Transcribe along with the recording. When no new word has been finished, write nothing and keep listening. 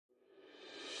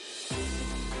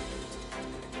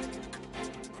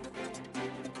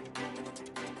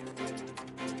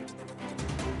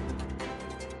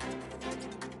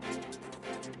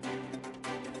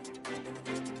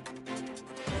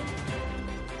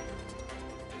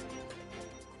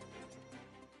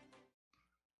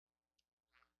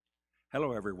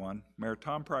Hello, everyone. Mayor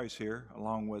Tom Price here,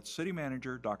 along with City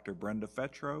Manager Dr. Brenda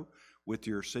Fetro with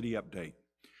your city update.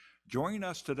 Joining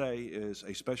us today is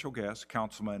a special guest,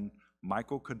 Councilman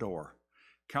Michael Cador.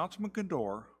 Councilman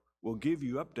Cador will give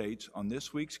you updates on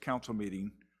this week's council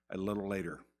meeting a little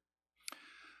later.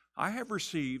 I have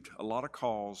received a lot of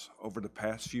calls over the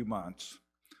past few months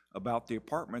about the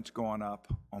apartments going up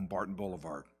on Barton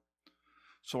Boulevard.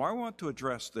 So I want to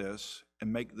address this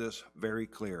and make this very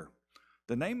clear.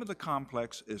 The name of the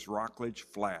complex is Rockledge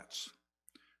Flats.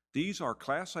 These are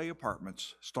Class A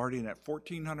apartments starting at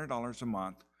 $1,400 a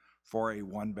month for a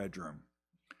one-bedroom.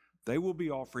 They will be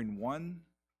offering 1,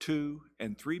 2,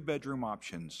 and 3-bedroom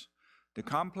options. The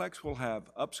complex will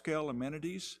have upscale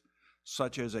amenities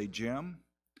such as a gym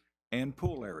and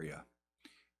pool area.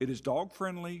 It is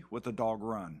dog-friendly with a dog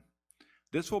run.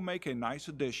 This will make a nice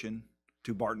addition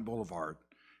to Barton Boulevard.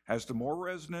 As the more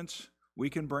residents we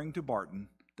can bring to Barton,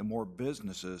 the more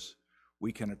businesses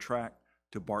we can attract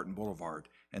to Barton Boulevard,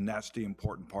 and that's the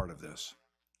important part of this.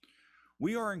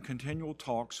 We are in continual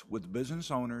talks with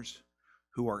business owners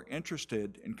who are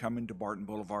interested in coming to Barton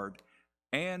Boulevard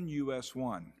and US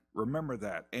 1. Remember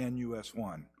that, and US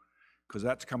 1, because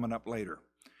that's coming up later.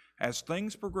 As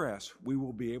things progress, we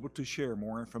will be able to share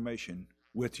more information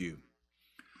with you.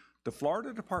 The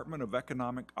Florida Department of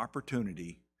Economic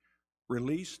Opportunity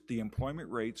released the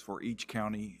employment rates for each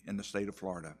county in the state of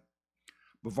Florida.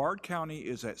 Brevard County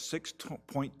is at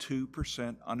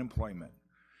 6.2% unemployment.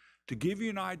 To give you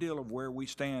an idea of where we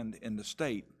stand in the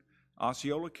state,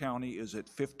 Osceola County is at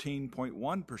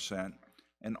 15.1%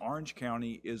 and Orange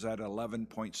County is at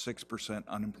 11.6%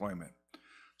 unemployment.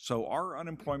 So our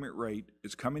unemployment rate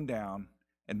is coming down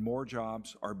and more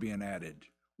jobs are being added,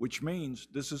 which means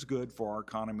this is good for our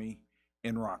economy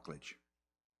in Rockledge.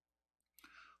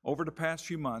 Over the past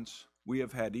few months, we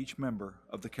have had each member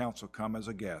of the council come as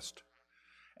a guest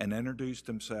and introduce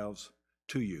themselves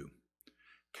to you.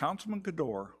 Councilman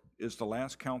Cador is the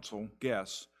last council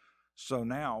guest, so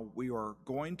now we are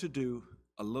going to do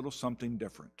a little something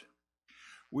different.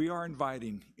 We are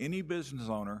inviting any business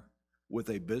owner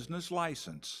with a business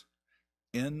license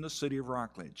in the city of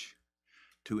Rockledge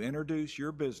to introduce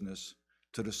your business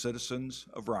to the citizens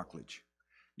of Rockledge.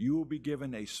 You will be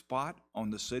given a spot on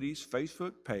the city's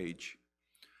Facebook page.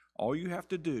 All you have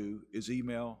to do is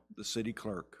email the city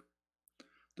clerk.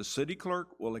 The city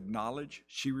clerk will acknowledge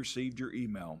she received your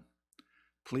email.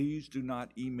 Please do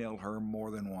not email her more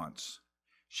than once.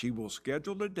 She will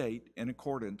schedule a date in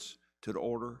accordance to the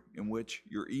order in which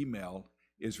your email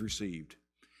is received.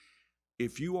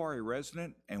 If you are a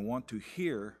resident and want to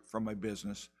hear from a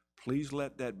business, please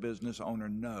let that business owner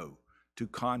know to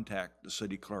contact the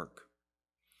city clerk.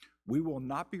 We will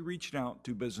not be reaching out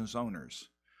to business owners.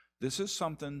 This is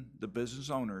something the business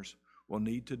owners will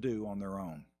need to do on their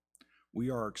own.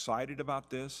 We are excited about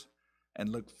this and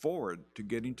look forward to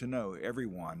getting to know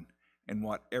everyone and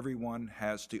what everyone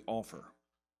has to offer.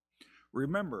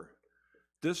 Remember,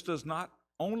 this does not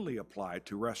only apply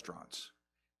to restaurants.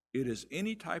 It is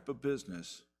any type of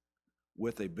business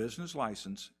with a business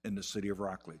license in the city of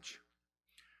Rockledge.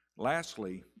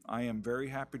 Lastly, I am very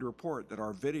happy to report that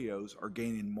our videos are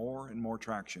gaining more and more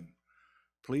traction.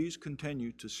 Please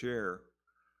continue to share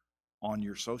on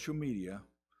your social media.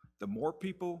 The more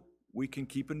people we can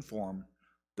keep informed,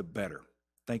 the better.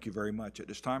 Thank you very much. At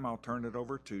this time, I'll turn it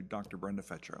over to Dr. Brenda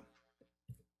Fetro.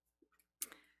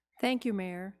 Thank you,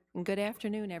 Mayor, and good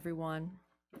afternoon, everyone.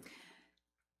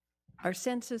 Our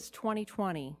Census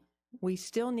 2020, we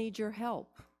still need your help.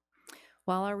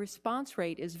 While our response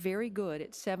rate is very good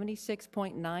at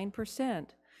 76.9%,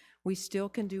 we still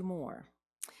can do more.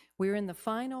 We're in the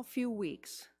final few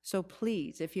weeks, so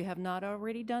please, if you have not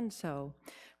already done so,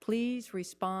 please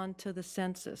respond to the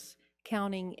census.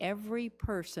 Counting every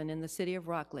person in the city of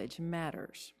Rockledge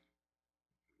matters.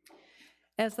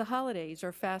 As the holidays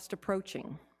are fast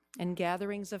approaching and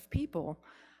gatherings of people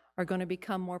are going to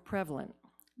become more prevalent,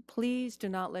 please do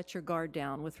not let your guard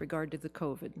down with regard to the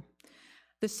COVID.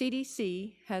 The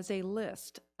CDC has a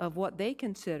list of what they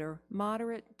consider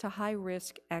moderate to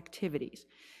high-risk activities.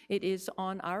 It is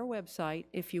on our website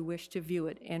if you wish to view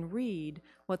it and read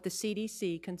what the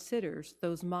CDC considers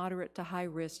those moderate to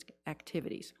high-risk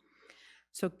activities.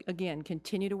 So again,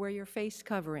 continue to wear your face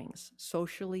coverings,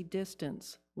 socially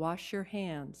distance, wash your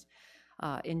hands,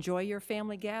 enjoy your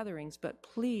family gatherings, but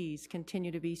please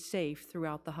continue to be safe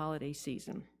throughout the holiday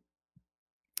season.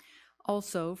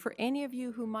 Also, for any of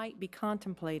you who might be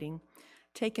contemplating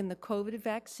taking the COVID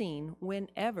vaccine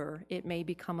whenever it may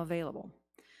become available,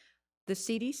 the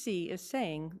CDC is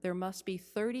saying there must be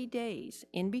 30 days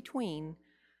in between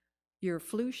your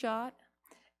flu shot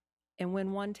and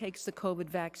when one takes the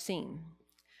COVID vaccine.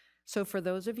 So for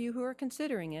those of you who are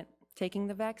considering it, taking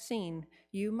the vaccine,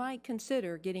 you might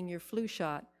consider getting your flu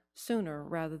shot sooner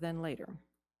rather than later.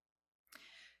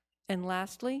 And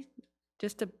lastly,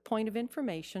 just a point of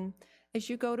information, as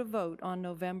you go to vote on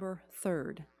November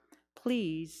 3rd,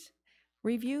 please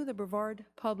review the Brevard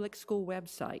Public School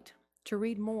website to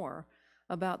read more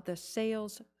about the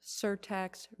sales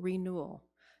surtax renewal,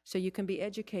 so you can be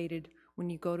educated when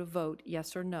you go to vote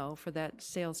yes or no for that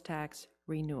sales tax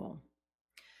renewal.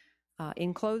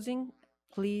 In closing,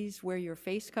 please wear your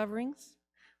face coverings,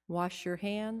 wash your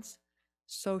hands,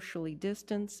 socially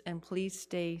distance, and please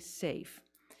stay safe.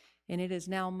 And it is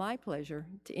now my pleasure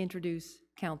to introduce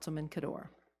Councilman Kador.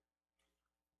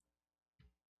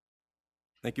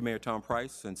 Thank you, Mayor Tom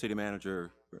Price and City Manager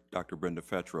Dr. Brenda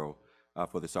Fetro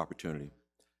for this opportunity.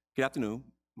 Good afternoon.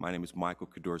 My name is Michael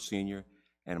Kador Sr.,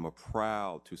 and I'm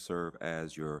proud to serve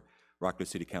as your Rockledge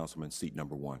City Councilman, seat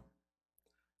number 1.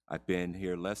 I've been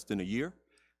here less than a year,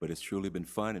 but it's truly been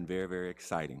fun and very, very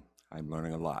exciting. I'm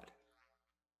learning a lot.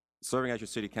 Serving as your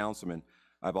City Councilman,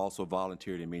 I've also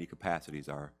volunteered in many capacities,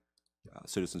 our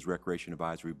Citizens Recreation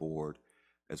Advisory Board,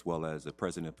 as well as the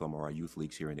president of our youth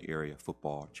leagues here in the area,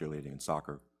 football, cheerleading, and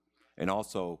soccer, and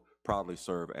also proudly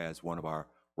serve as one of our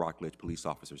Rockledge police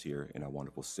officers here in our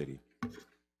wonderful city.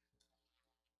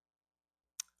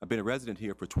 I've been a resident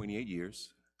here for 28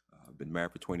 years. I've been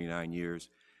married for 29 years,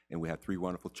 and we have 3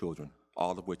 wonderful children,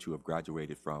 all of which who have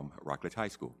graduated from Rockledge High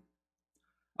School.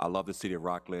 I love the city of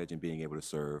Rockledge and being able to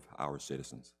serve our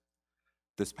citizens.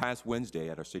 This past Wednesday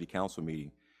at our city council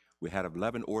meeting, we had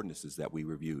 11 ordinances that we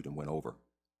reviewed and went over.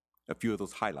 A few of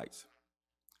those highlights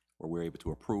where we were able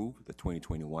to approve the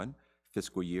 2021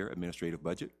 fiscal year administrative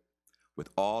budget with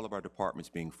all of our departments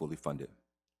being fully funded.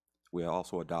 We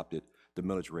also adopted the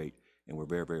millage rate, and we're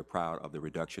very, very proud of the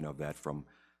reduction of that from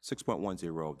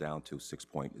 6.10 down to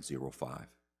 6.05.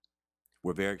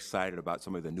 We're very excited about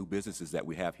some of the new businesses that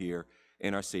we have here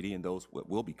in our city and those that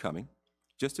will be coming.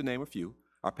 Just to name a few,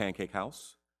 our Pancake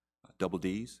House, Double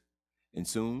D's, and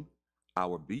soon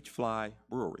our Beach Fly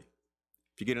Brewery.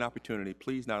 If you get an opportunity,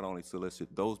 please not only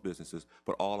solicit those businesses,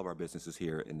 but all of our businesses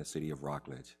here in the city of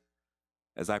Rockledge.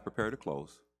 As I prepare to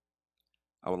close,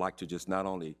 I would like to just not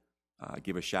only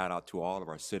give a shout out to all of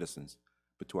our citizens,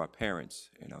 but to our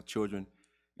parents and our children,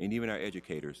 and even our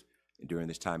educators during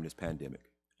this time in this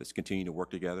pandemic. Let's continue to work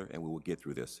together, and we will get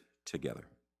through this together.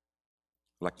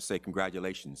 I'd like to say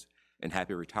congratulations and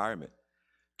happy retirement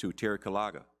to Terry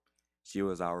Kalaga. She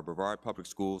was our Brevard Public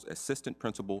Schools Assistant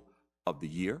Principal of the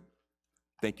Year.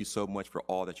 Thank you so much for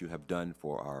all that you have done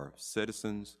for our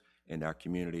citizens and our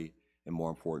community, and more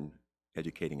important,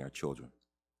 educating our children.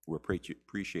 We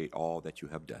appreciate all that you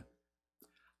have done.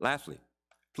 Lastly,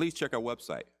 please check our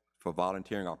website for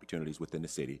volunteering opportunities within the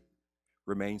city.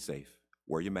 Remain safe,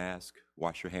 wear your mask,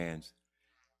 wash your hands,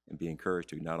 and be encouraged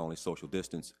to not only social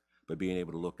distance, but being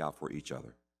able to look out for each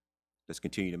other. Let's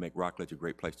continue to make Rockledge a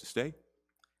great place to stay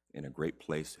and a great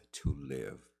place to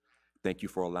live. Thank you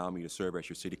for allowing me to serve as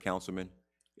your city councilman.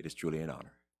 It is truly an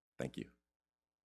honor. Thank you.